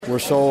we're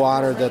so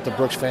honored that the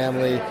Brooks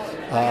family,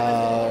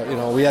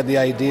 we had the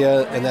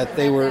idea and that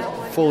they were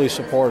fully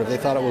supportive. They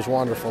thought it was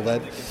wonderful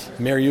that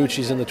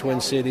Mariucci's in the Twin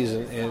Cities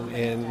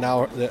and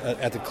now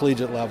at the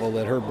collegiate level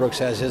that Herb Brooks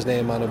has his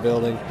name on a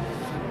building,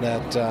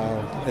 that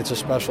it's a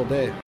special day.